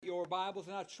Bibles,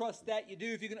 and I trust that you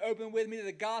do. If you can open with me to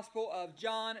the Gospel of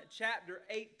John, chapter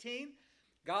 18.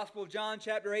 Gospel of John,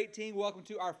 chapter 18. Welcome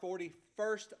to our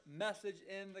 41st message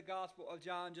in the Gospel of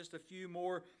John. Just a few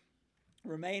more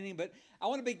remaining, but I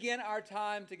want to begin our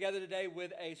time together today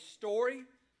with a story.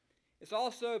 It's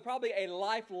also probably a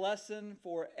life lesson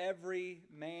for every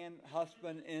man,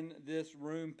 husband in this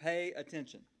room. Pay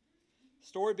attention. The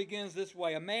story begins this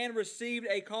way. A man received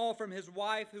a call from his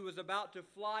wife who was about to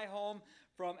fly home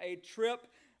from a trip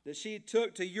that she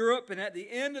took to Europe. And at the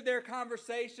end of their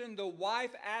conversation, the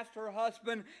wife asked her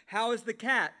husband, "How is the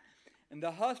cat?" And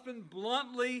the husband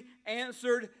bluntly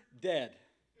answered, "Dead."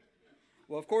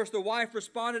 Well, of course, the wife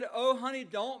responded, "Oh, honey,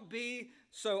 don't be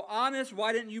so honest.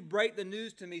 Why didn't you break the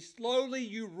news to me slowly?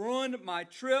 You ruined my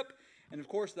trip." And of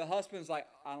course, the husband's like,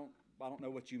 I don't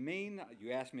know what you mean.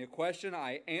 You asked me a question.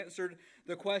 I answered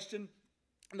the question.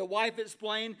 And the wife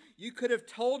explained, "You could have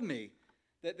told me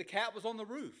that the cat was on the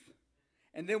roof.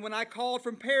 And then when I called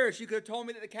from Paris, you could have told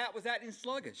me that the cat was acting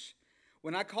sluggish.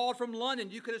 When I called from London,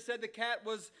 you could have said the cat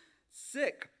was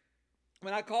sick.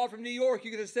 When I called from New York, you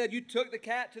could have said you took the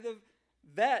cat to the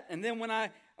vet. And then when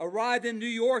I arrived in New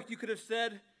York, you could have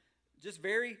said, just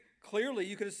very clearly,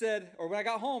 you could have said, or when I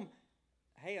got home,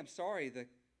 'Hey, I'm sorry, the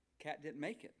cat didn't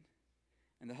make it.'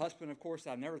 And the husband, of course,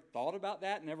 I never thought about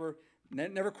that, never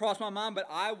crossed my mind, but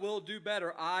I will do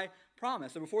better, I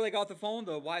promise." So before they got off the phone,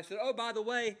 the wife said, "Oh, by the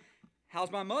way, how's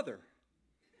my mother?"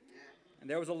 And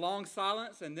there was a long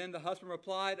silence, and then the husband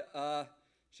replied,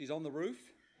 "She's on the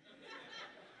roof."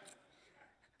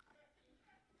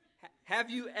 Have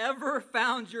you ever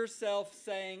found yourself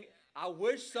saying, "I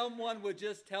wish someone would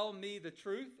just tell me the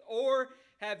truth"? Or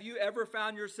have you ever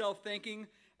found yourself thinking,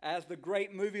 as the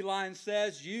great movie line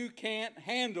says, "You can't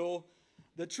handle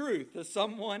the truth," to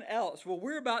someone else? Well,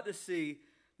 we're about to see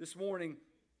this morning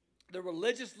the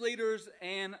religious leaders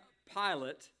and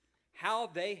Pilate, how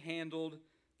they handled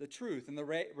the truth. And the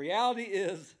reality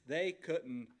is they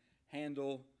couldn't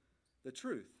handle the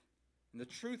truth. And the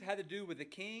truth had to do with the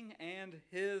king and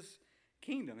his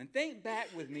kingdom. And think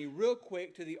back with me real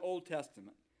quick to the Old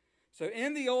Testament. So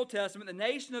in the Old Testament, the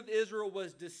nation of Israel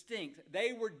was distinct.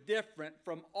 They were different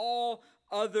from all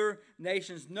other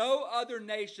nations. No other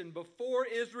nation before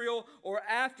Israel or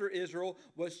after Israel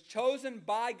was chosen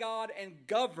by God and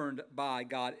governed by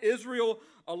God. Israel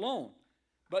alone.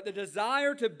 But the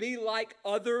desire to be like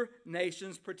other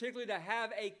nations, particularly to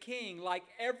have a king like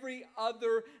every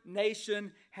other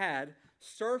nation had,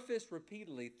 surfaced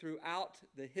repeatedly throughout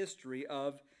the history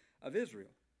of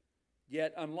Israel.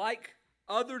 Yet, unlike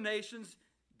other nations,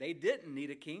 they didn't need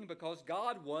a king because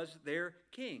God was their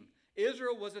king.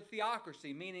 Israel was a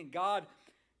theocracy, meaning God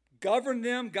governed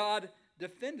them, God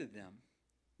defended them.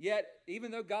 Yet,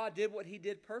 even though God did what he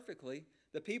did perfectly,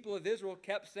 the people of Israel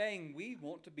kept saying, "We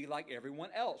want to be like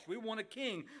everyone else. We want a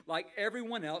king like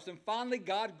everyone else." And finally,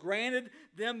 God granted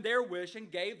them their wish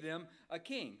and gave them a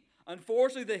king.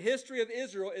 Unfortunately, the history of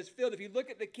Israel is filled, if you look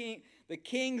at the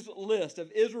king's list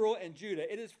of Israel and Judah,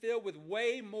 it is filled with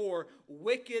way more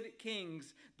wicked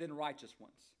kings than righteous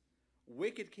ones.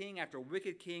 Wicked king after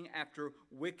wicked king after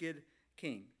wicked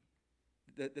king.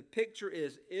 The picture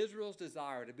is Israel's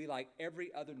desire to be like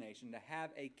every other nation, to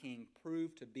have a king,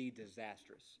 proved to be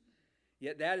disastrous.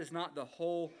 Yet that is not the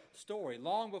whole story.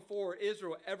 Long before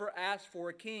Israel ever asked for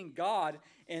a king, God,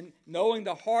 in knowing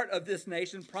the heart of this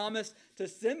nation, promised to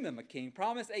send them a king.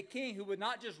 Promised a king who would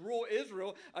not just rule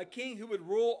Israel, a king who would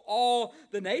rule all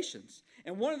the nations.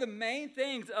 And one of the main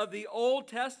things of the Old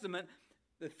Testament,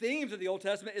 the themes of the Old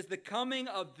Testament, is the coming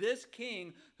of this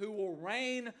king who will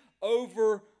reign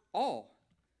over all.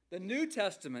 The New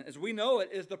Testament, as we know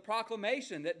it, is the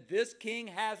proclamation that this king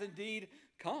has indeed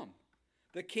come.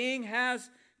 The king has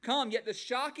come, yet the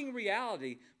shocking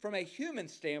reality from a human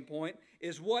standpoint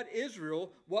is what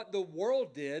the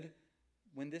world did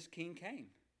when this king came.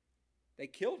 They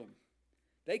killed him.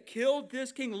 They killed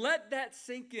this king. Let that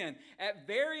sink in. At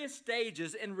various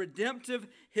stages in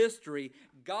redemptive history,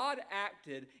 God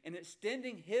acted in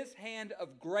extending his hand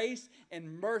of grace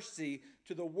and mercy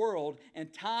to the world,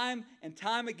 and time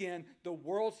again, the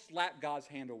world slapped God's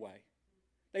hand away.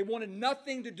 They wanted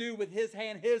nothing to do with his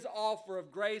hand, his offer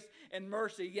of grace and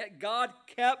mercy. Yet God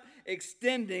kept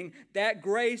extending that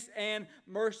grace and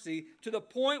mercy to the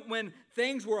point when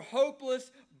things were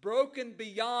hopeless, broken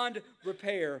beyond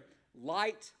repair.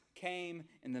 Light came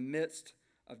in the midst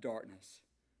of darkness.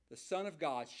 The Son of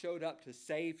God showed up to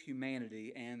save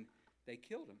humanity, and they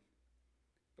killed him.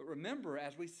 But remember,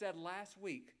 as we said last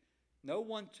week, no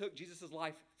one took Jesus'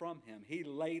 life from him. He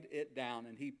laid it down,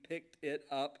 and he picked it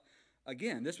up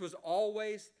again. This was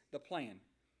always the plan.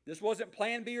 This wasn't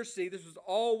plan B or C. This was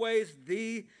always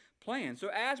the plan. So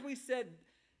as we said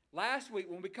last week,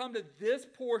 when we come to this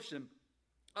portion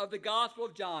of the Gospel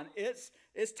of John,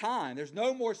 it's time. There's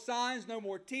no more signs, no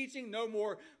more teaching, no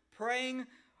more praying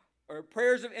or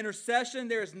prayers of intercession.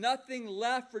 There is nothing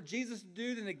left for Jesus to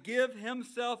do than to give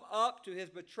himself up to his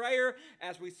betrayer,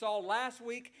 as we saw last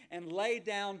week, and lay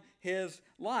down his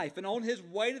life. And on his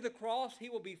way to the cross, he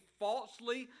will be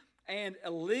falsely and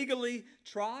illegally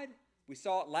tried. We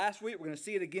saw it last week. We're going to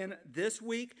see it again this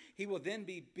week. He will then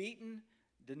be beaten,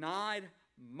 denied,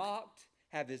 mocked,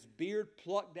 have his beard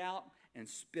plucked out, and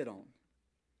spit on.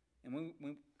 And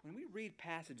when we read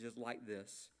passages like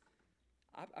this,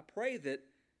 I pray that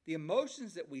the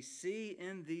emotions that we see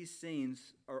in these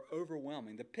scenes are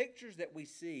overwhelming. The pictures that we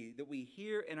see, that we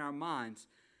hear in our minds,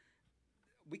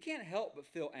 we can't help but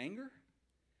feel anger.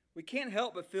 We can't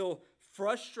help but feel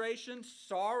frustration,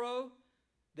 sorrow,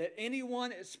 that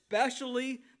anyone,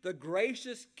 especially the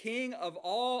gracious King of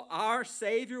all, our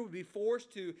Savior, would be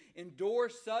forced to endure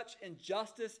such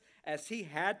injustice as he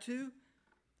had to.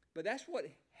 But that's what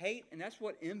hate and that's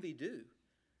what envy do.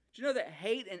 Do you know that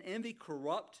hate and envy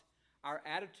corrupt our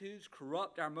attitudes,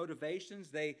 corrupt our motivations?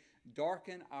 They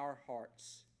darken our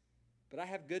hearts. But I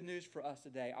have good news for us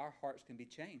today. Our hearts can be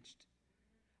changed.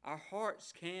 Our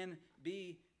hearts can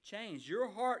be changed. Your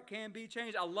heart can be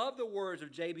changed. I love the words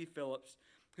of J.B. Phillips,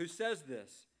 who says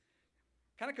this,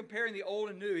 kind of comparing the old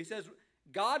and new. He says,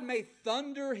 God may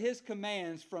thunder his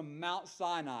commands from Mount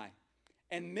Sinai,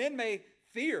 and men may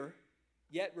fear,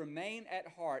 yet remain at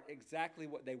heart exactly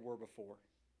what they were before.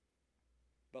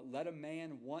 But let a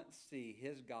man once see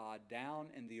his God down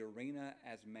in the arena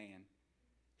as man,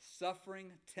 suffering,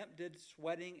 tempted,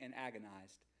 sweating, and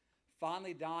agonized,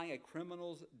 finally dying a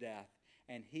criminal's death,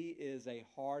 and he is a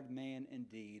hard man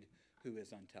indeed who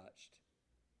is untouched.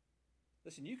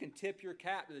 Listen, you can tip your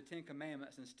cap to the Ten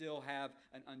Commandments and still have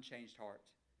an unchanged heart.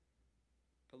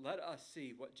 But let us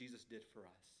see what Jesus did for us.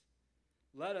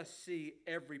 Let us see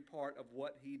every part of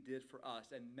what he did for us,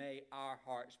 and may our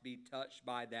hearts be touched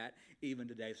by that even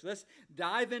today. So let's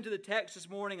dive into the text this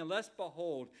morning, and let's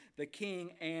behold the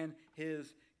King and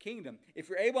his kingdom. If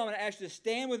you're able, I'm going to ask you to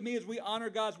stand with me as we honor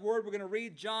God's word. We're going to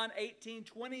read John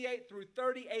 18:28 through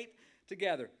 38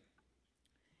 together.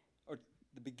 Or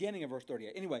the beginning of verse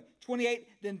 38. Anyway, 28,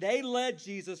 then they led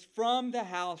Jesus from the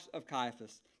house of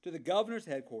Caiaphas to the governor's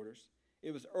headquarters.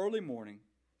 It was early morning.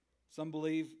 Some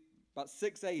believe about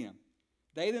 6 a.m.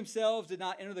 They themselves did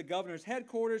not enter the governor's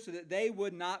headquarters so that they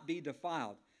would not be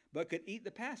defiled, but could eat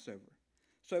the Passover.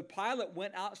 So Pilate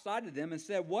went outside to them and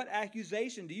said, what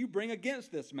accusation do you bring against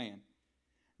this man?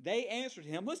 They answered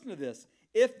him, listen to this,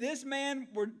 if this man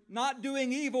were not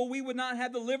doing evil, we would not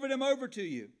have delivered him over to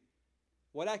you.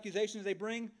 What accusations they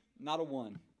bring? Not a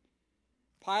one.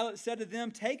 Pilate said to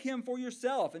them, take him for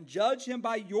yourself and judge him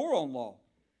by your own law.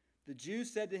 The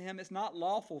Jews said to him, it's not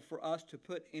lawful for us to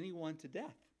put anyone to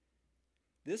death.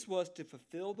 This was to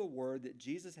fulfill the word that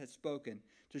Jesus had spoken,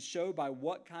 to show by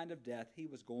what kind of death he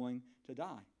was going to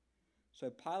die.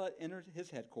 So Pilate entered his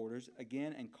headquarters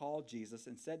again and called Jesus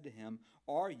and said to him,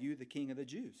 are you the king of the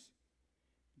Jews?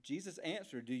 Jesus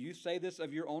answered, do you say this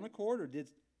of your own accord, or did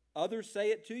others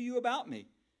say it to you about me?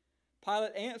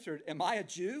 Pilate answered, am I a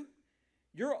Jew?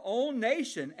 Your own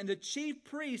nation and the chief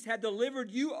priests had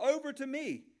delivered you over to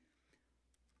me.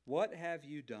 What have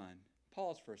you done?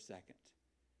 Pause for a second.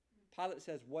 Pilate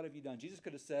says, what have you done? Jesus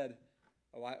could have said,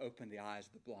 oh, I opened the eyes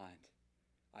of the blind.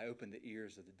 I opened the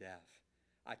ears of the deaf.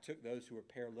 I took those who were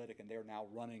paralytic and they're now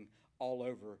running all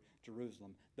over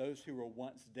Jerusalem. Those who were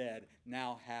once dead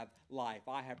now have life.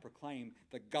 I have proclaimed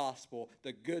the gospel,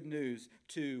 the good news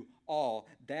to all.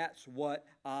 That's what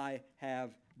I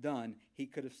have done. He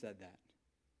could have said that.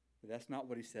 But that's not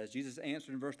what he says. Jesus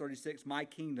answered in verse 36, my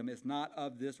kingdom is not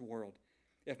of this world.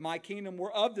 If my kingdom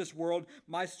were of this world,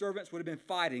 my servants would have been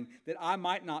fighting that I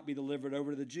might not be delivered over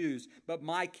to the Jews. But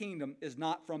my kingdom is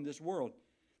not from this world.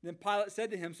 Then Pilate said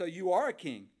to him, so you are a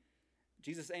king?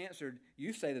 Jesus answered,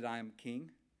 you say that I am king.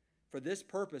 For this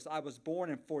purpose I was born,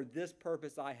 and for this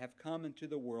purpose I have come into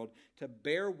the world, to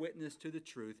bear witness to the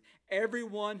truth.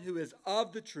 Everyone who is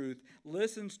of the truth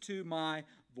listens to my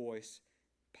voice.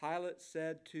 Pilate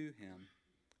said to him,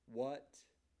 what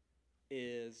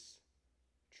is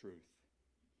truth?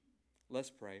 Let's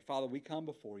pray. Father, we come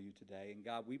before you today, and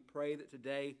God, we pray that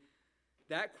today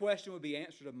that question would be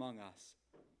answered among us.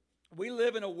 We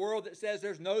live in a world that says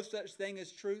there's no such thing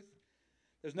as truth.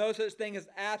 There's no such thing as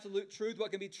absolute truth.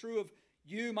 What can be true of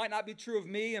you might not be true of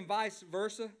me, and vice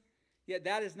versa. Yet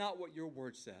that is not what your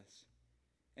word says.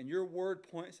 And your word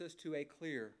points us to a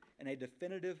clear and a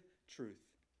definitive truth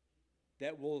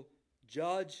that will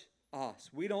judge us.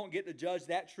 We don't get to judge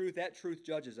that truth. That truth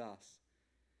judges us.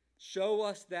 Show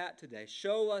us that today.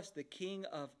 Show us the King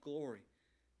of glory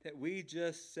that we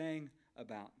just sang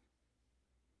about.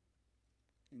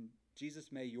 And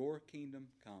Jesus, may your kingdom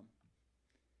come.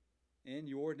 In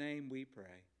your name we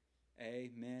pray.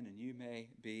 Amen. And you may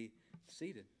be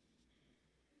seated.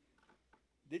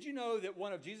 Did you know that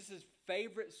one of Jesus'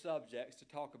 favorite subjects to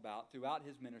talk about throughout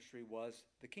his ministry was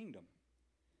the kingdom?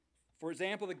 For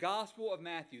example, the Gospel of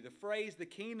Matthew, the phrase the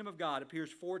kingdom of God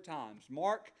appears 4 times.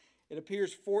 Mark, it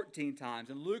appears 14 times.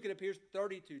 In Luke, it appears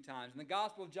 32 times. In the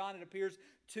Gospel of John, it appears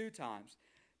 2 times.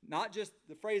 Not just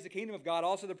the phrase the kingdom of God,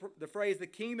 also the phrase the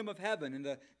kingdom of heaven in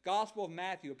the Gospel of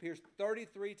Matthew appears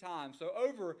 33 times. So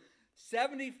over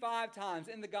 75 times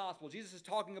in the Gospel, Jesus is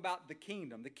talking about the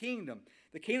kingdom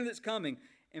that's coming.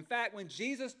 In fact, when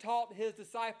Jesus taught his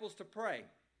disciples to pray,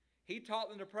 he taught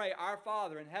them to pray, Our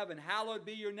Father in heaven, hallowed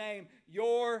be your name,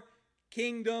 your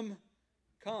kingdom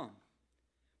come.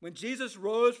 When Jesus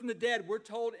rose from the dead, we're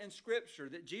told in Scripture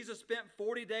that Jesus spent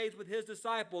 40 days with his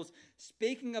disciples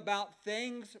speaking about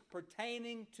things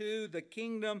pertaining to the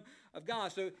kingdom of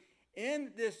God. So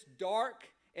in this dark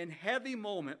and heavy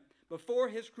moment before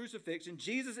his crucifixion,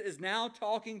 Jesus is now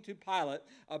talking to Pilate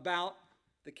about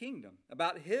the kingdom,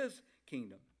 about his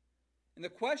kingdom. And the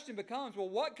question becomes, well,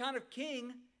 what kind of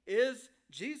king is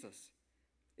Jesus?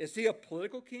 Is he a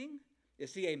political king?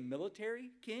 Is he a military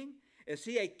king? Is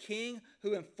he a king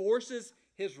who enforces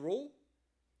his rule?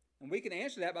 And we can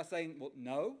answer that by saying, well,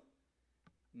 no,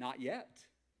 not yet.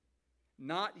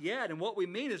 Not yet. And what we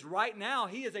mean is right now,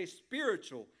 he is a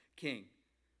spiritual king.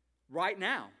 Right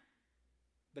now.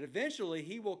 But eventually,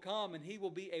 he will come and he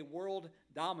will be a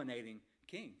world-dominating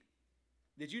king.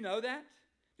 Did you know that?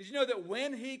 Did you know that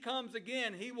when he comes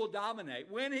again, he will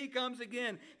dominate? When he comes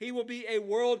again, he will be a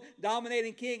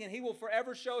world-dominating king, and he will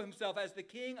forever show himself as the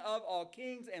King of all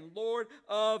kings and Lord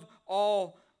of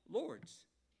all lords.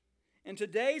 And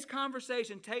today's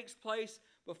conversation takes place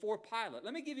before Pilate.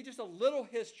 Let me give you just a little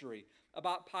history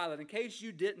about Pilate in case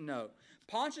you didn't know.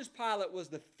 Pontius Pilate was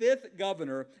the 5th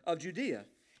governor of Judea.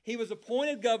 He was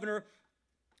appointed governor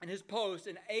in his post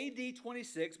in AD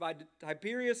 26 by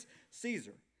Tiberius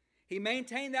Caesar. He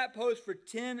maintained that post for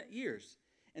 10 years.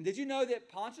 And did you know that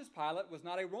Pontius Pilate was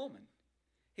not a Roman?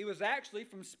 He was actually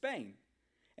from Spain.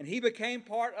 And he became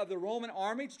part of the Roman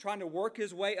army trying to work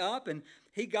his way up. And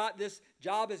he got this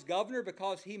job as governor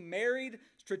because he married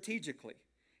strategically.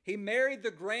 He married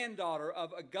the granddaughter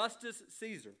of Augustus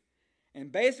Caesar. And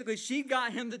basically, she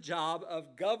got him the job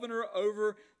of governor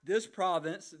over this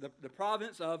province, the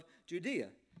province of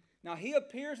Judea. Now, he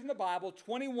appears in the Bible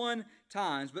 21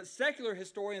 times, but secular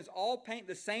historians all paint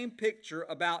the same picture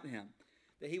about him.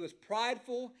 That he was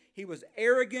prideful, he was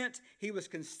arrogant, he was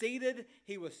conceited,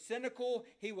 he was cynical,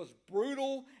 he was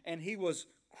brutal, and he was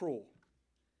cruel.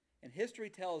 And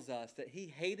history tells us that he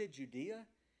hated Judea,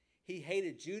 he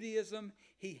hated Judaism,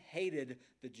 he hated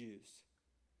the Jews.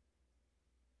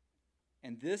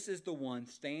 And this is the one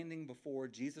standing before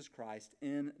Jesus Christ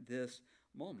in this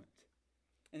moment.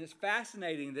 And it's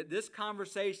fascinating that this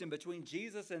conversation between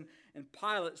Jesus and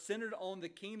Pilate centered on the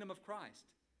kingdom of Christ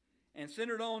and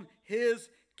centered on his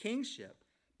kingship.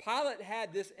 Pilate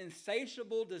had this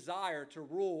insatiable desire to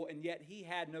rule, and yet he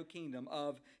had no kingdom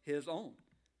of his own.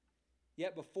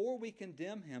 Yet before we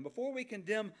condemn him, before we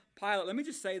condemn Pilate, let me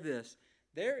just say this.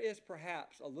 There is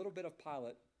perhaps a little bit of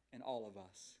Pilate in all of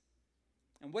us.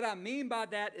 And what I mean by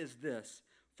that is this.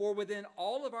 For within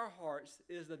all of our hearts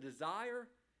is the desire,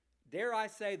 dare I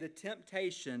say, the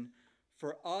temptation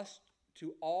for us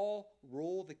to all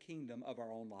rule the kingdom of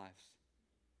our own lives.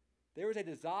 There is a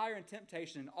desire and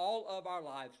temptation in all of our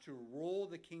lives to rule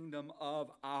the kingdom of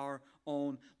our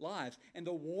own lives. And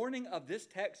the warning of this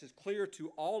text is clear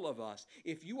to all of us.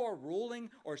 If you are ruling,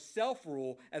 or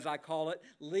self-rule, as I call it,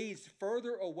 leads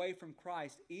further away from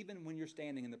Christ, even when you're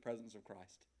standing in the presence of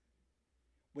Christ.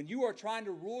 When you are trying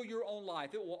to rule your own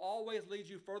life, it will always lead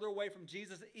you further away from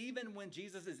Jesus, even when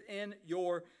Jesus is in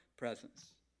your presence.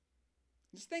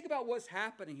 Just think about what's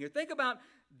happening here. Think about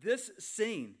this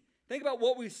scene. Think about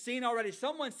what we've seen already.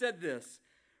 Someone said this: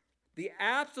 the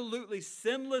absolutely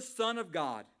sinless Son of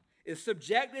God is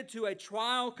subjected to a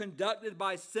trial conducted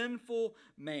by sinful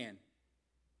man.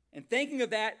 And thinking of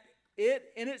that,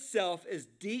 it in itself is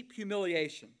deep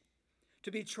humiliation. To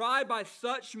be tried by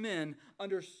such men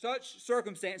under such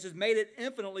circumstances made it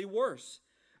infinitely worse.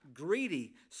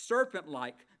 Greedy,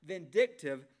 serpent-like,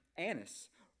 vindictive Annas.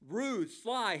 Rude,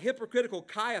 sly, hypocritical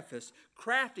Caiaphas.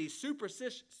 Crafty,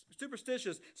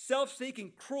 superstitious,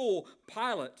 self-seeking, cruel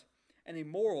Pilate. And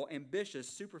immoral, ambitious,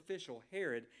 superficial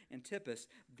Herod Antipas.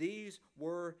 These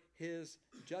were his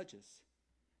judges.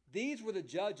 These were the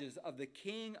judges of the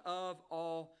King of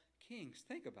all kings.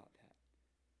 Think about that.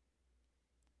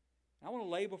 I want to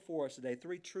lay before us today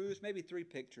three truths, maybe three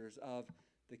pictures of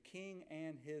the king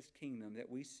and his kingdom that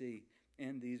we see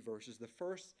in these verses. The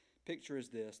first picture is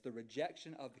this: the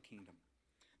rejection of the kingdom.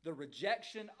 The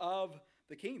rejection of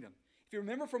the kingdom. If you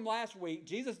remember from last week,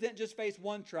 Jesus didn't just face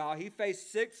one trial. He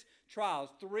faced 6 trials.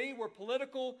 3 were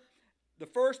political. The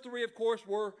first 3, of course,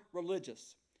 were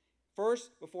religious.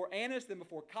 First, before Annas, then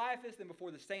before Caiaphas, then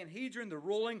before the Sanhedrin, the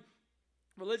ruling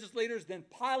religious leaders, then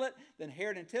Pilate, then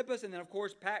Herod Antipas, and then, of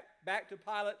course, back to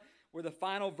Pilate, where the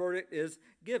final verdict is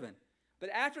given. But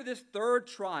after this third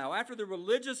trial, after the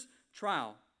religious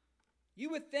trial, you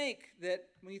would think that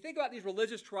when you think about these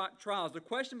religious trials, the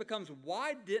question becomes,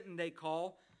 why didn't they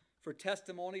call for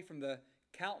testimony from the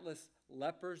countless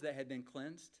lepers that had been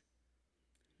cleansed?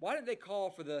 Why didn't they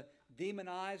call for the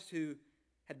demonized who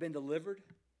had been delivered,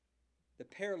 the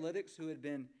paralytics who had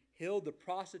been healed, the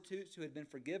prostitutes who had been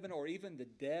forgiven, or even the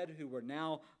dead who were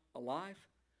now alive?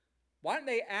 Why didn't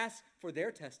they ask for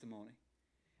their testimony?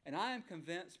 And I am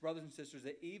convinced, brothers and sisters,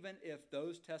 that even if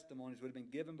those testimonies would have been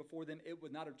given before them, it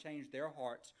would not have changed their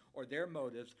hearts or their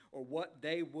motives or what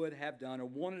they would have done or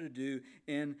wanted to do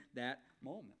in that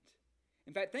moment.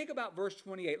 In fact, think about verse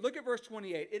 28. Look at verse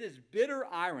 28. It is bitter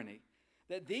irony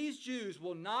that these Jews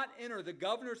will not enter the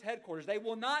governor's headquarters. They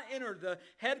will not enter the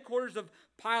headquarters of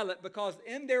Pilate because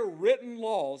in their written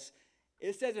laws,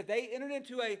 it says if they entered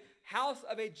into a house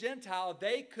of a Gentile,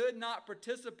 they could not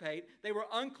participate. They were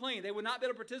unclean. They would not be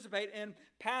able to participate in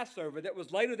Passover that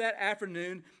was later that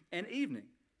afternoon and evening.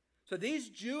 So these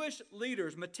Jewish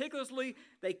leaders, meticulously,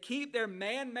 they keep their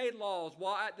man-made laws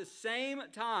while at the same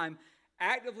time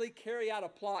actively carry out a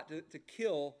plot to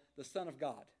kill the Son of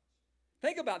God.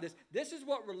 Think about this. This is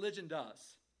what religion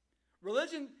does.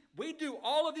 Religion, we do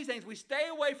all of these things. We stay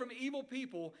away from evil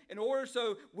people in order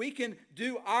so we can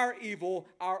do our evil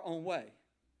our own way.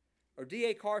 Or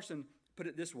D.A. Carson put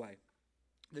it this way: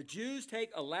 the Jews take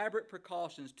elaborate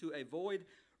precautions to avoid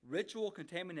ritual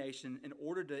contamination in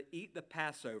order to eat the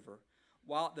Passover,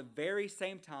 while at the very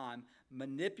same time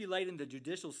manipulating the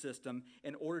judicial system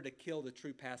in order to kill the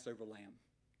true Passover lamb.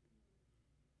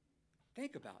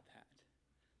 Think about that.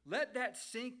 Let that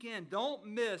sink in. Don't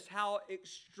miss how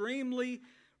extremely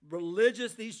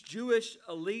religious these Jewish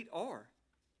elite are.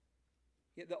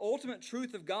 Yet the ultimate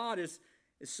truth of God is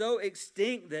so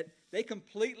extinct that they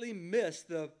completely miss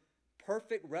the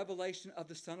perfect revelation of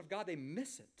the Son of God. They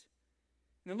miss it.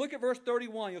 And then look at verse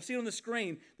 31. You'll see it on the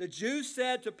screen. The Jews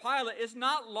said to Pilate, "It's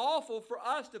not lawful for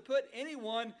us to put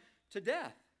anyone to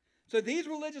death." So these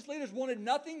religious leaders wanted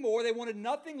nothing more. They wanted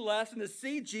nothing less than to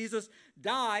see Jesus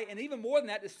die, and even more than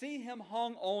that, to see him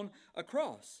hung on a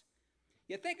cross.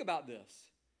 Yet think about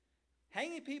this.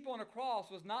 Hanging people on a cross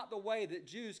was not the way that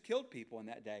Jews killed people in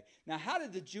that day. Now, how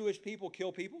did the Jewish people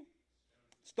kill people?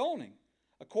 Stoning.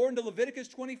 According to Leviticus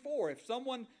 24, if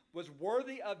someone was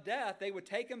worthy of death, they would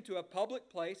take him to a public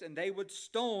place and they would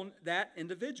stone that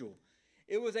individual.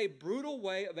 It was a brutal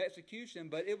way of execution,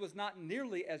 but it was not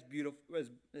nearly as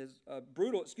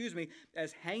brutal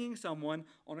as hanging someone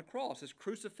on a cross, as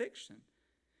crucifixion.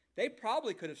 They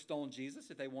probably could have stoned Jesus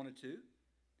if they wanted to.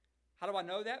 How do I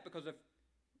know that? Because a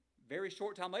very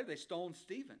short time later, they stoned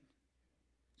Stephen.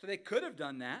 So they could have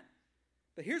done that.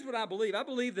 But here's what I believe. I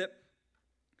believe that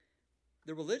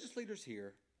the religious leaders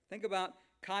here, think about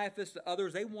Caiaphas, the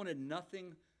others, they wanted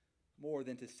nothing more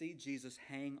than to see Jesus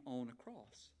hang on a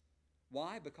cross.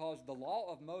 Why? Because the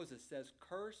law of Moses says,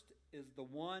 "Cursed is the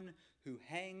one who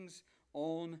hangs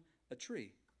on a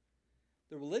tree."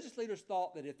 The religious leaders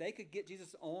thought that if they could get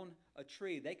Jesus on a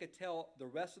tree, they could tell the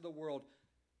rest of the world,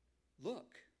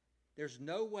 look, there's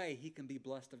no way he can be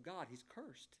blessed of God. He's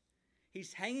cursed.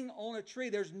 He's hanging on a tree.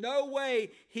 There's no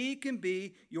way he can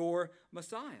be your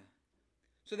Messiah.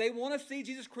 So they want to see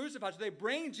Jesus crucified. So they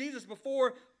bring Jesus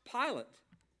before Pilate.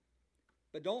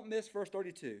 But don't miss verse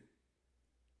 32.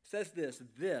 It says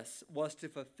this was to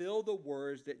fulfill the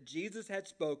words that Jesus had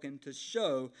spoken to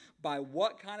show by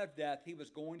what kind of death he was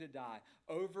going to die.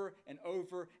 Over and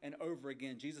over and over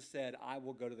again, Jesus said, "I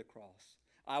will go to the cross.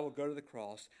 I will go to the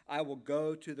cross. I will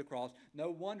go to the cross." No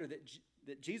wonder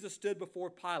that Jesus stood before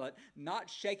Pilate, not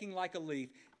shaking like a leaf.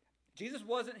 Jesus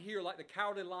wasn't here like the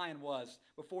Cowardly Lion was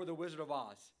before the Wizard of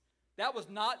Oz. That's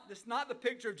not the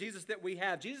picture of Jesus that we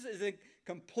have. Jesus is in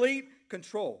complete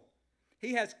control.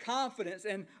 He has confidence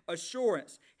and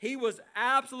assurance. He was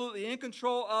absolutely in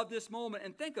control of this moment.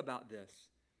 And think about this.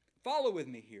 Follow with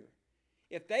me here.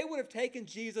 If they would have taken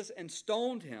Jesus and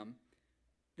stoned him,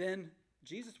 then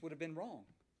Jesus would have been wrong.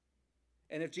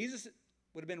 And if Jesus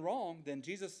would have been wrong, then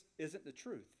Jesus isn't the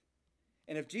truth.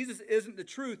 And if Jesus isn't the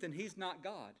truth, then he's not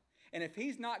God. And if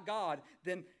he's not God,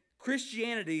 then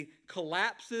Christianity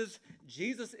collapses.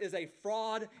 Jesus is a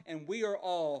fraud, and we are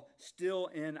all still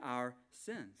in our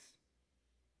sins.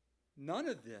 None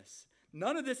of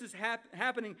this is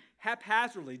happening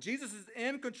haphazardly. Jesus is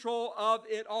in control of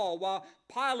it all. While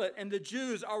Pilate and the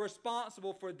Jews are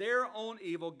responsible for their own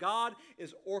evil, God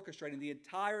is orchestrating the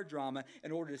entire drama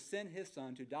in order to send his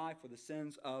Son to die for the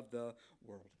sins of the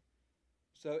world.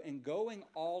 So in going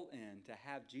all in to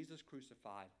have Jesus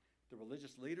crucified, the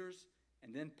religious leaders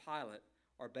and then Pilate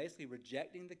are basically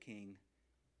rejecting the king,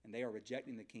 and they are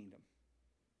rejecting the kingdom.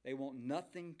 They want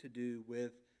nothing to do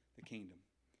with the kingdom.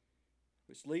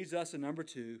 Which leads us to number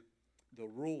 2, the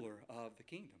ruler of the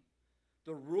kingdom.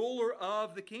 The ruler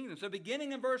of the kingdom. So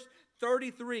beginning in verse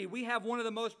 33, we have one of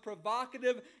the most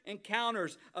provocative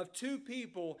encounters of two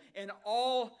people in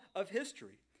all of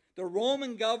history. The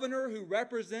Roman governor who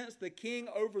represents the king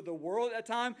over the world at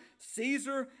that time,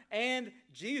 Caesar, and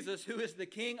Jesus, who is the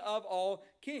king of all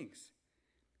kings.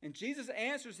 And Jesus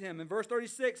answers him in verse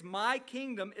 36, "My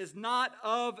kingdom is not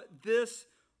of this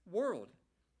world."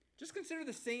 Just consider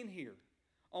the scene here.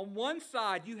 On one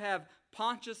side, you have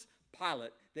Pontius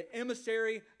Pilate, the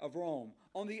emissary of Rome.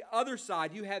 On the other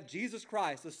side, you have Jesus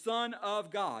Christ, the Son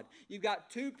of God. You've got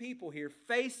two people here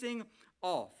facing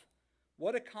off.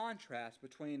 What a contrast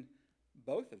between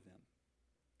both of them.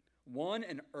 One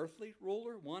an earthly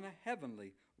ruler, one a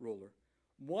heavenly ruler.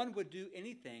 One would do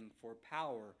anything for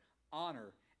power,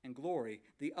 honor, and glory.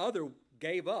 The other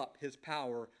gave up his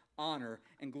power, honor,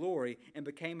 and glory and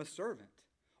became a servant.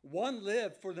 One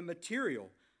lived for the material,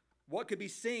 what could be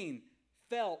seen,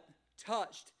 felt,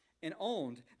 touched, and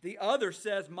owned. The other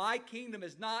says, "My kingdom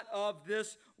is not of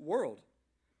this world."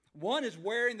 One is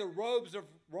wearing the robes of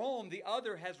Rome. The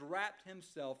other has wrapped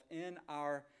himself in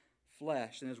our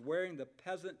flesh and is wearing the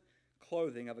peasant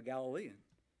clothing of a Galilean.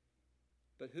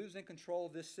 But who's in control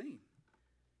of this scene?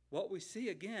 What we see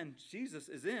again, Jesus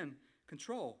is in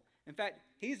control. In fact,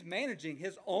 he's managing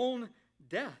his own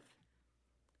death.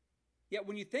 Yet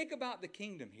when you think about the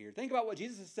kingdom here, think about what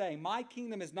Jesus is saying, "My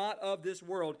kingdom is not of this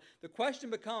world." The question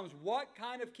becomes, what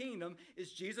kind of kingdom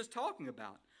is Jesus talking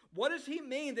about? What does he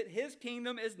mean that his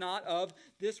kingdom is not of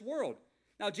this world?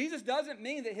 Now, Jesus doesn't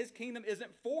mean that his kingdom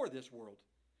isn't for this world.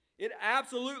 It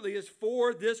absolutely is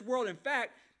for this world. In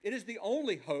fact, it is the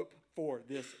only hope for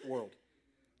this world.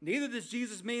 Neither does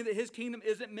Jesus mean that his kingdom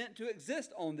isn't meant to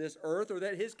exist on this earth or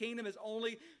that his kingdom is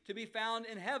only to be found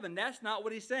in heaven. That's not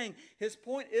what he's saying. His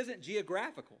point isn't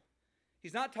geographical.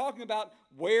 He's not talking about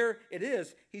where it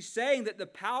is. He's saying that the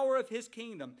power of his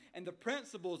kingdom and the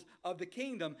principles of the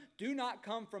kingdom do not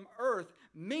come from earth,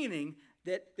 meaning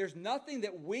that there's nothing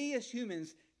that we as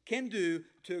humans can do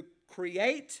to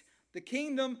create the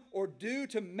kingdom or do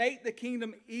to make the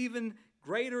kingdom even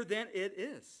greater than it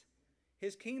is.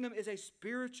 His kingdom is a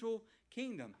spiritual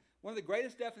kingdom. One of the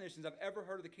greatest definitions I've ever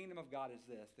heard of the kingdom of God is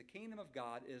this: the kingdom of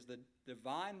God is the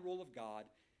divine rule of God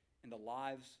in the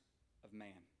lives of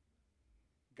man.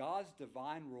 God's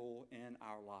divine rule in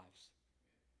our lives.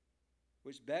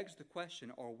 Which begs the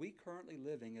question, are we currently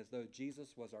living as though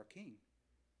Jesus was our king?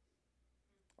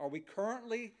 Are we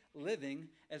currently living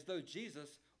as though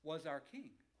Jesus was our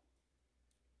king?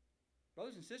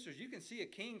 Brothers and sisters, you can see a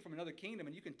king from another kingdom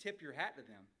and you can tip your hat to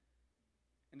them.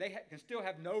 And they can still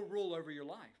have no rule over your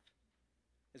life.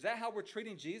 Is that how we're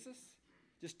treating Jesus?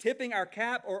 Just tipping our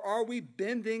cap, or are we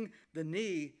bending the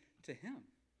knee to him?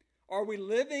 Are we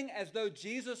living as though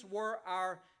Jesus were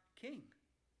our king?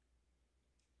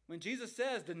 When Jesus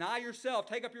says, "Deny yourself,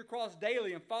 take up your cross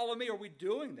daily and follow me," are we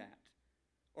doing that?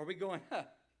 Or are we going,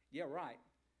 yeah, right.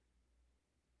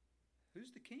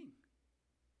 Who's the king?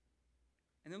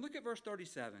 And then look at verse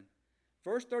 37.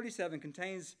 Verse 37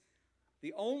 contains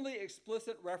the only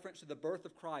explicit reference to the birth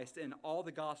of Christ in all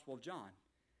the Gospel of John.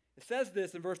 It says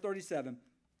this in verse 37.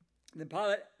 Then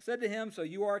Pilate said to him, "So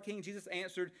you are a king?" Jesus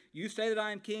answered, "You say that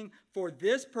I am king. For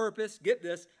this purpose," get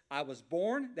this, "I was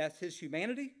born," that's his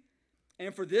humanity,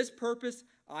 "and for this purpose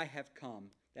I have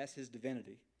come," that's his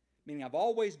divinity. Meaning I've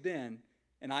always been,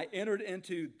 and I entered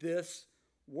into this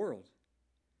world.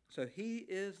 So he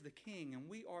is the king, and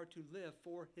we are to live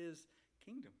for his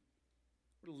kingdom.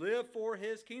 We're to live for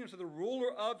his kingdom. So the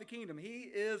ruler of the kingdom, he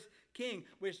is king,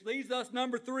 which leads us,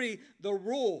 number 3, the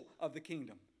rule of the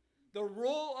kingdom. The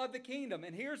rule of the kingdom.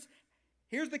 And here's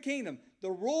the kingdom. The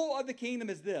rule of the kingdom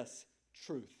is this: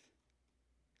 truth.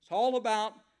 It's all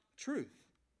about truth.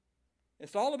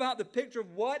 It's all about the picture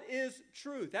of what is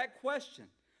truth. That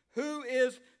question. Who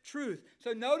is truth?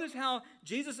 So notice how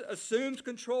Jesus assumes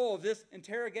control of this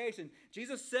interrogation.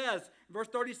 Jesus says in verse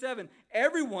 37,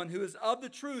 "Everyone who is of the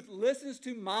truth listens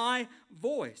to my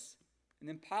voice." And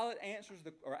then Pilate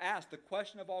asks the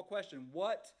question of all questions: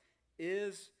 what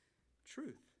is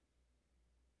truth.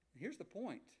 And here's the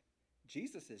point.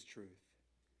 Jesus is truth.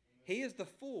 He is the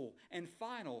full and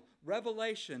final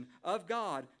revelation of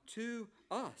God to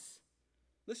us.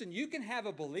 Listen, you can have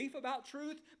a belief about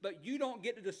truth, but you don't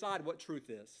get to decide what truth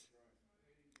is.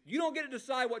 You don't get to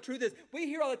decide what truth is. We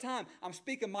hear all the time, I'm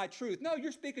speaking my truth. No,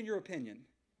 you're speaking your opinion.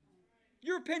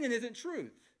 Your opinion isn't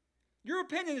truth. Your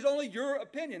opinion is only your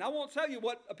opinion. I won't tell you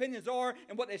what opinions are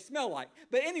and what they smell like.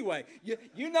 But anyway,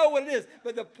 you know what it is.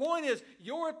 But the point is,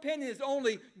 your opinion is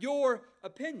only your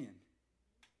opinion.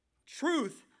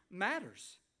 Truth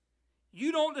matters.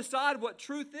 You don't decide what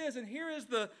truth is. And here's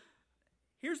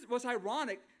what's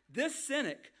ironic. This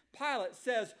cynic, Pilate,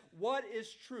 says, what is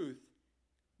truth?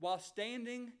 While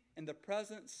standing in the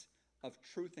presence of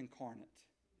truth incarnate.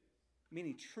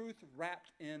 Meaning truth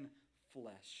wrapped in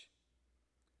flesh.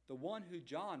 The one who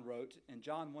John wrote in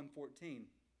John 1:14,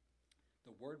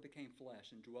 the Word became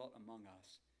flesh and dwelt among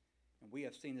us. And we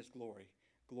have seen His glory.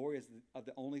 Glory is of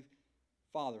the only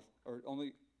Father, or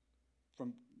only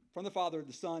from the Father,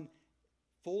 the Son,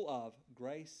 full of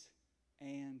grace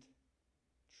and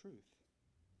truth.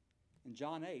 In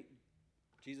John 8,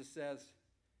 Jesus says,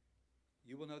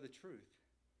 you will know the truth,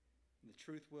 and the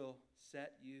truth will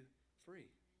set you free.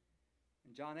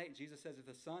 In John 8, Jesus says, if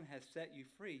the Son has set you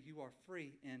free, you are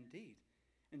free indeed.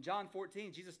 In John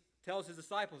 14, Jesus tells His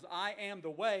disciples, I am the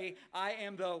way, I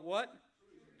am the what?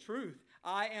 Truth.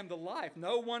 I am the life.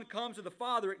 No one comes to the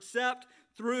Father except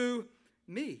through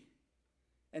me.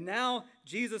 And now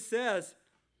Jesus says,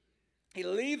 He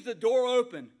leaves the door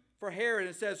open for Herod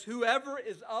and says, whoever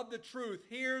is of the truth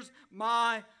hears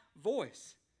my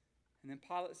voice. And then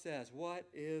Pilate says, what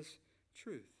is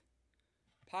truth?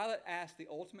 Pilate asked the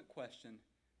ultimate question,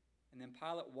 and then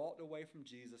Pilate walked away from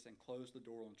Jesus and closed the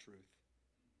door on truth.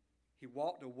 He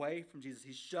walked away from Jesus.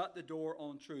 He shut the door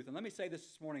on truth. And let me say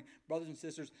this morning, brothers and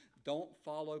sisters, don't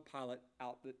follow Pilate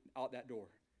out that door.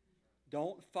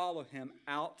 Don't follow him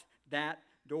out that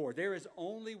door. There is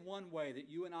only one way that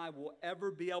you and I will ever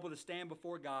be able to stand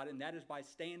before God, and that is by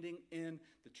standing in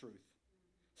the truth.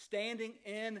 Standing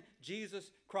in Jesus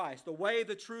Christ, the way,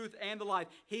 the truth, and the life.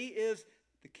 He is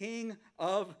the King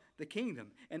of the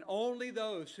kingdom. And only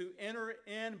those who enter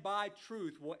in by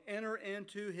truth will enter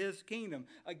into His kingdom.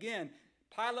 Again,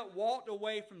 Pilate walked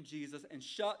away from Jesus and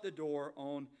shut the door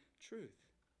on truth.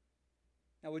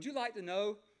 Now, would you like to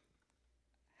know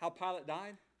how Pilate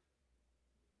died?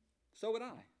 So would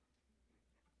I.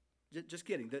 Just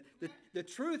kidding. The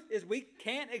truth is we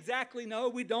can't exactly know.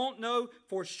 We don't know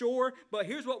for sure. But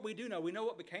here's what we do know. We know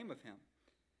what became of him.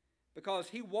 Because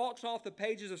he walks off the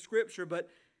pages of Scripture, but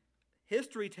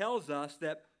history tells us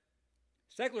that,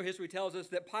 secular history tells us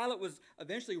that Pilate was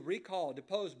eventually recalled,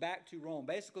 deposed back to Rome.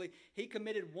 Basically, he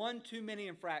committed one too many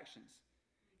infractions.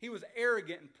 He was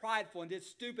arrogant and prideful and did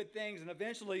stupid things, and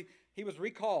eventually he was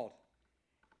recalled.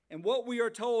 And what we are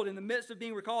told in the midst of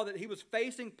being recalled, that he was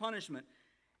facing punishment.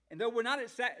 And though we're not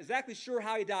exactly sure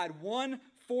how he died, one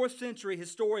 4th century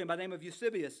historian by the name of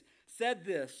Eusebius said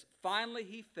this: finally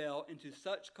he fell into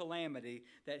such calamity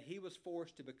that he was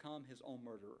forced to become his own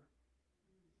murderer.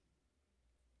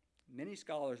 Many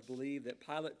scholars believe that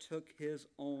Pilate took his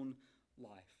own life.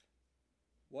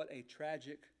 What a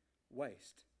tragic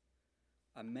waste.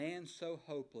 A man so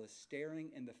hopeless,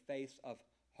 staring in the face of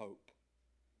hope,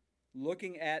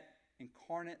 looking at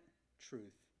incarnate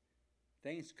truth.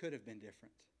 Things could have been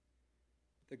different.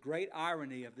 The great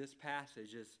irony of this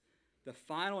passage is the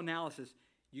final analysis.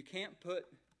 You can't put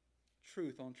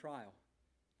truth on trial.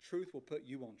 Truth will put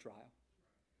you on trial.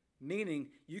 Meaning,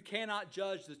 you cannot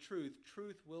judge the truth.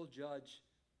 Truth will judge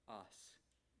us.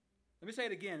 Let me say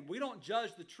it again. We don't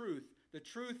judge the truth. The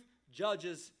truth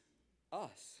judges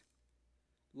us.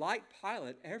 Like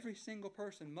Pilate, every single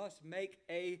person must make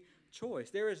a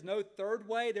choice. There is no third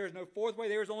way. There is no fourth way.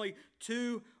 There is only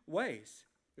two ways.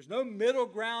 There's no middle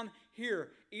ground here.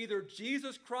 Either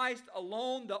Jesus Christ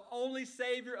alone, the only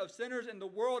Savior of sinners in the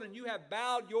world, and you have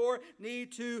bowed your knee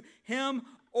to Him,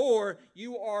 or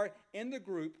you are in the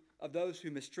group of those who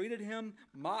mistreated Him,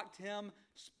 mocked Him,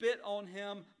 spit on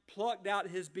Him, plucked out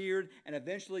His beard, and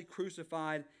eventually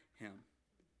crucified Him.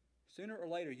 Sooner or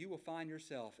later, you will find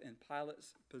yourself in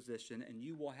Pilate's position, and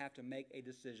you will have to make a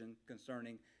decision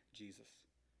concerning Jesus.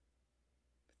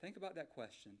 Think about that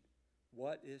question.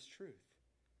 What is truth?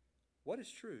 What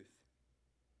is truth?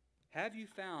 Have you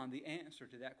found the answer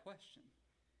to that question?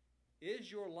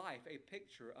 Is your life a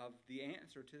picture of the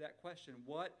answer to that question?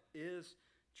 What is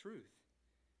truth?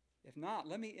 If not,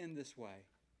 let me end this way.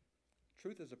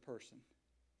 Truth is a person.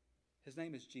 His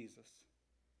name is Jesus.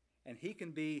 And He can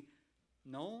be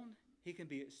known, He can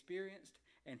be experienced,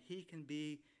 and He can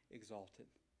be exalted.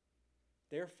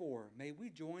 Therefore, may we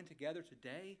join together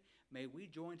today. May we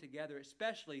join together,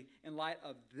 especially in light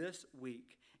of this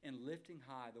week, in lifting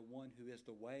high the one who is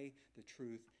the way, the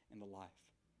truth, and the life.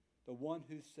 The one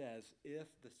who says, if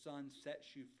the Son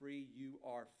sets you free, you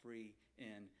are free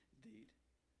indeed.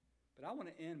 But I want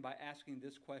to end by asking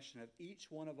this question of each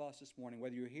one of us this morning,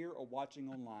 whether you're here or watching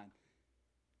online.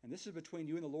 And this is between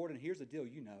you and the Lord, and here's the deal,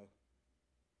 you know.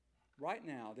 Right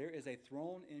now, there is a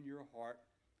throne in your heart.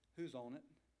 Who's on it?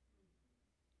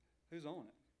 Who's on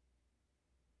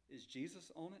it? Is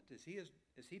Jesus on it?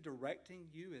 Is he directing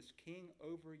you as king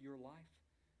over your life?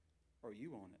 Or are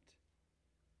you on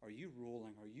it? Are you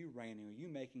ruling? Are you reigning? Are you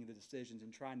making the decisions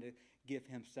and trying to give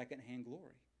him secondhand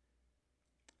glory?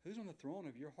 Who's on the throne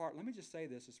of your heart? Let me just say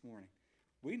this morning.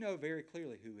 We know very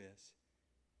clearly who is.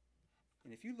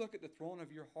 And if you look at the throne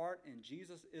of your heart and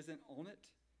Jesus isn't on it,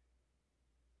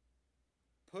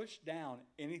 push down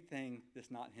anything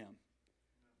that's not him.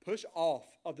 Push off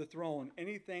of the throne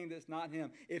anything that's not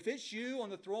him. If it's you on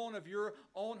the throne of your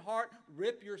own heart,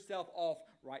 rip yourself off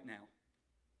right now.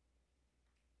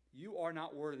 You are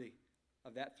not worthy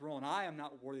of that throne. I am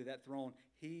not worthy of that throne.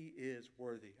 He is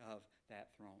worthy of that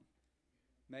throne.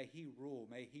 May he rule,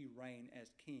 may he reign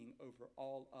as king over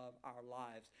all of our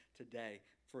lives today,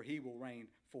 for he will reign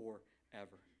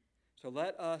forever. So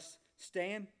let us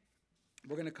stand.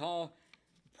 We're going to call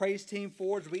praise team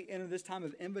forward as we enter this time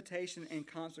of invitation and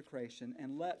consecration,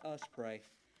 and let us pray.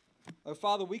 Oh,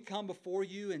 Father, we come before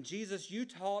you, and Jesus, you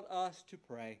taught us to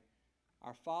pray.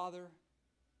 Our Father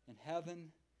in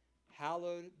heaven,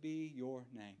 hallowed be your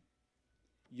name.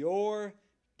 Your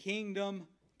kingdom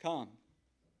come.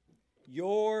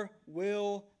 Your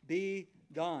will be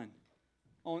done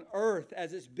on earth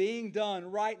as it's being done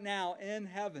right now in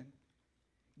heaven.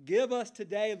 Give us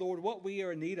today, Lord, what we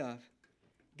are in need of.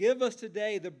 Give us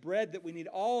today the bread that we need,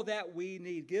 all that we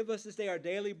need. Give us this day our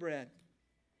daily bread.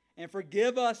 And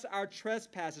forgive us our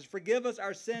trespasses. Forgive us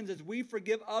our sins as we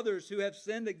forgive others who have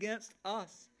sinned against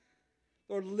us.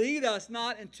 Lord, lead us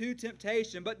not into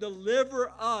temptation, but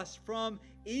deliver us from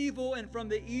evil and from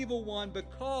the evil one,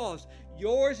 because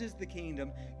yours is the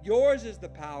kingdom, yours is the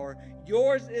power,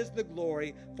 yours is the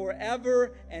glory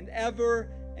forever and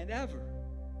ever and ever.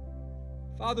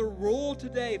 Father, rule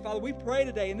today. Father, we pray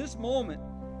today in this moment,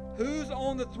 who's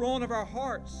on the throne of our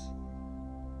hearts?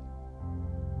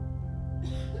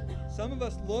 Some of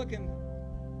us look and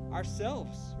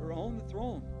ourselves are on the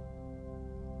throne.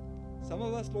 Some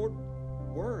of us, Lord,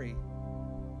 worry,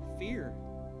 fear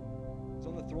is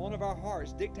on the throne of our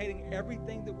hearts, dictating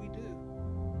everything that we do.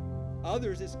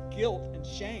 Others, it's guilt and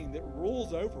shame that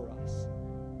rules over us.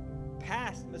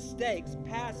 Past mistakes,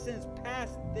 past sins,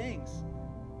 past things.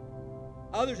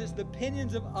 Others, it's the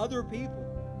opinions of other people.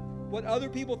 What other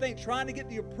people think, trying to get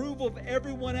the approval of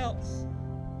everyone else.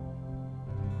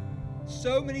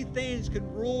 So many things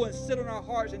can rule and sit on our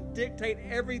hearts and dictate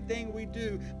everything we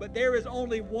do. But there is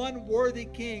only one worthy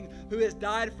King who has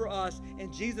died for us.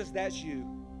 And Jesus, that's you.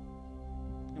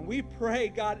 And we pray,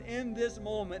 God, in this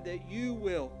moment that you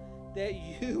will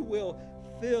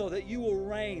fill, that you will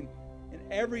reign in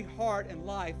every heart and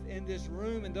life in this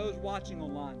room and those watching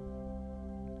online.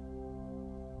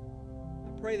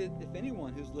 I pray that if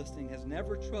anyone who's listening has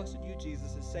never trusted you,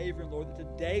 Jesus, as Savior and Lord, that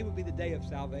today would be the day of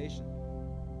salvation.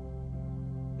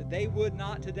 That they would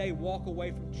not today walk away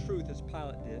from truth as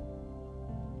Pilate did,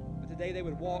 but today they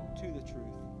would walk to the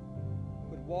truth,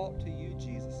 would walk to you,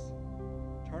 Jesus,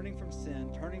 turning from sin,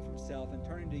 turning from self, and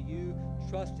turning to you,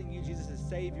 trusting you, Jesus, as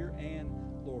Savior and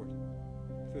Lord.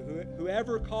 For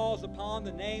whoever calls upon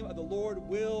the name of the Lord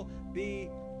will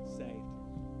be saved.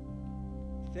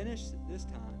 Finish this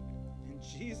time. In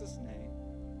Jesus' name,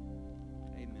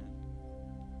 amen.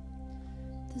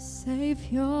 The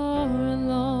Savior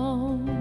alone.